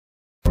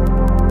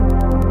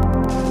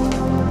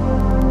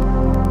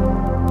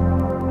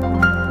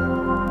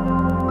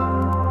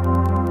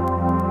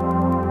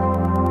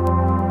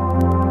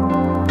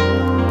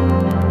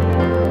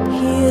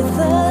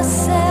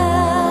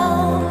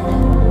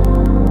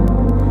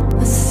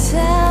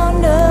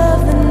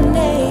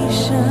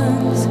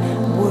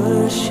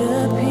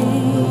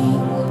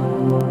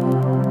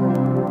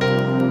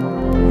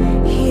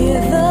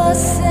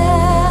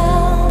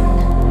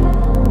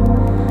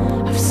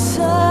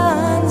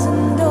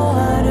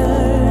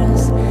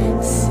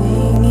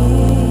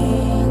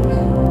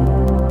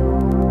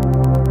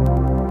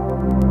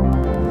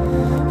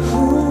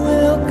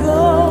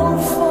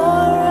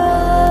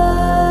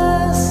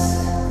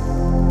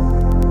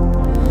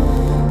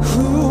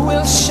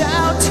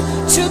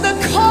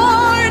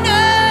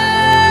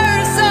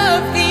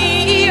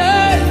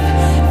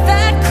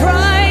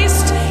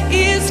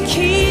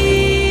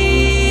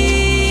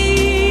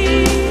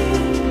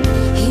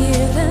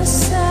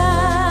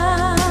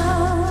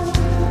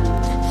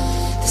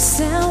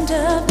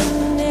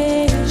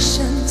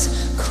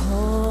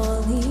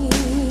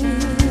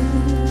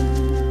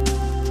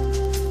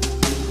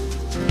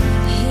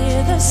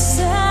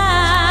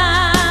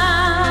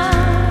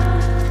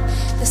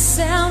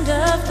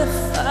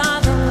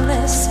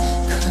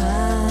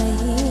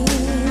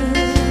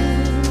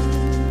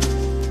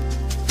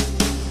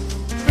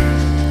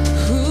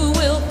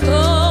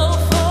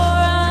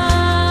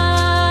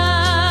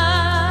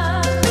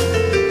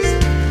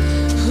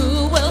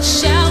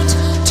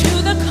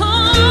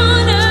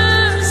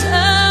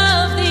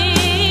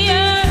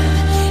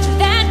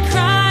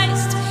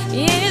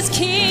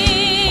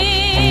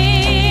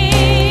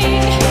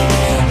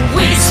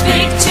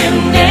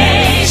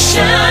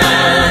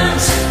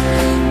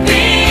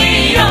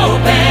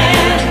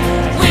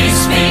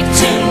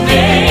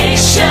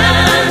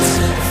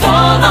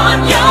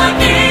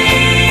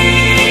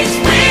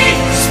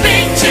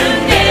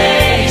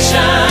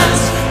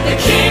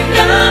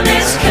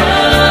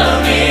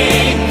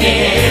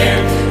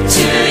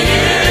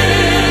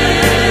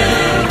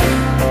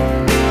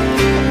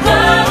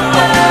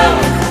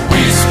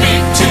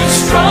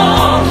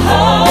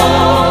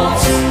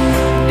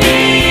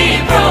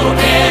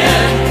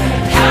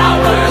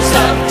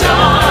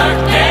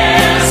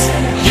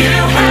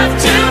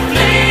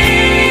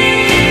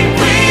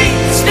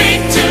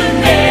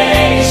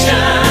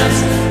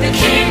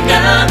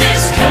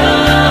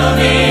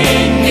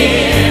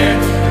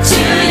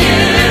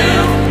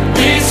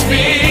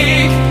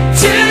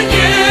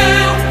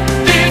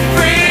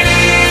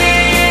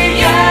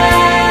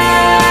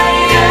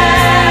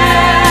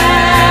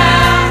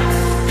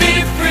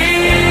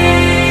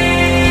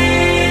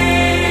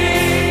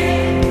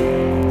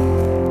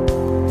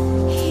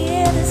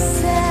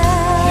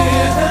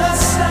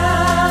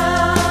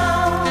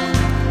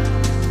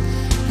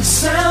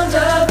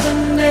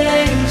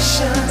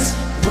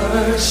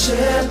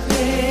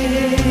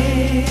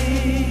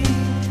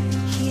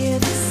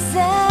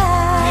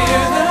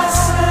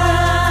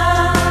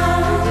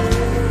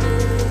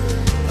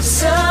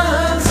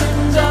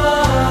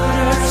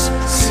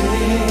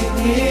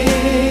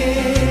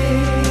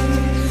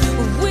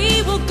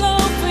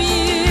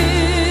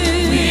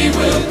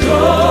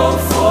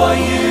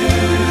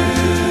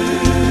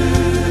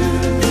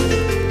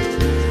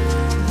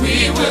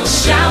We will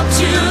shout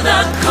to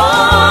the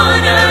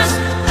corners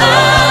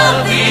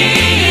of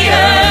the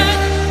earth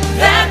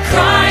that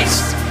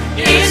Christ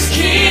is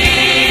King.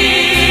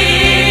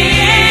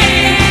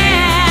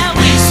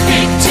 We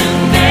speak to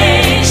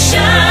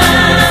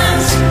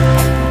nations,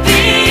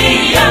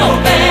 be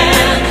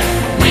open.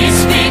 We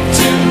speak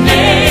to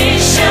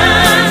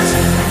nations,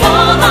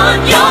 fall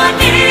on your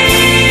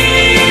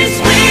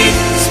knees. We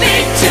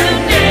speak to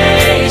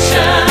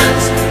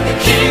nations, the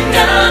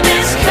kingdom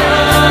is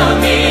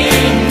coming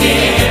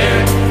near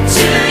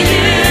to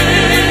you.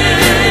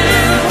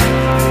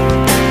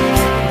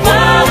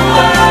 Whoa,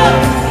 whoa.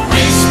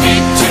 We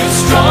speak to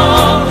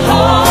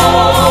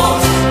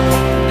strongholds,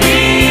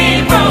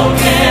 be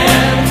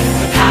broken.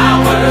 The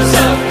powers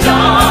of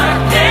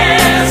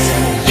darkness,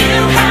 you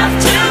have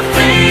to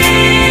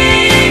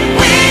flee.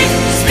 We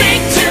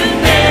speak to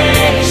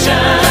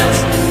nations,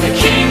 the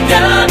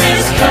kingdom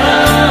is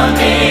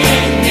coming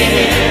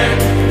near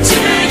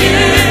to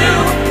you.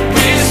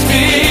 We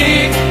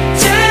speak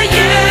to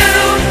you,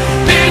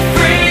 be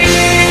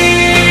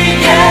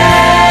free,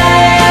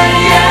 yeah,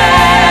 yeah.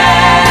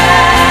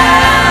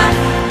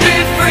 Be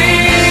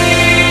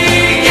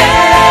free,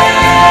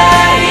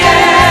 yeah,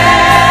 yeah.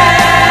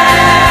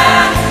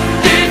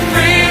 Be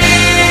free,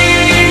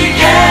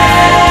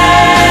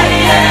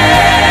 yeah, yeah.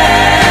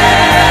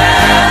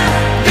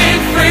 Be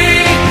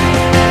free.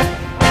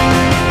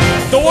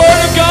 The Word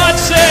of God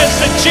says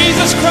that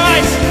Jesus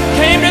Christ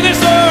came to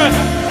this earth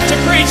to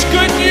preach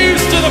good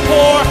news to the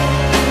poor,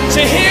 to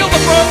heal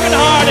the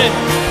brokenhearted,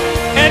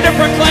 and to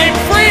proclaim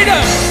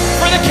freedom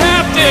for the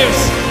captives.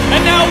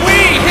 And now we,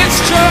 His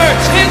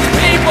church, His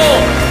people,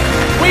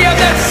 we have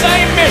that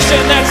same mission,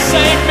 that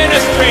same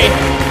ministry,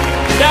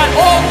 that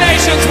all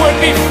nations would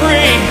be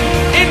free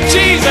in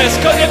Jesus.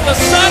 Because if the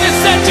Son has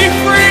set you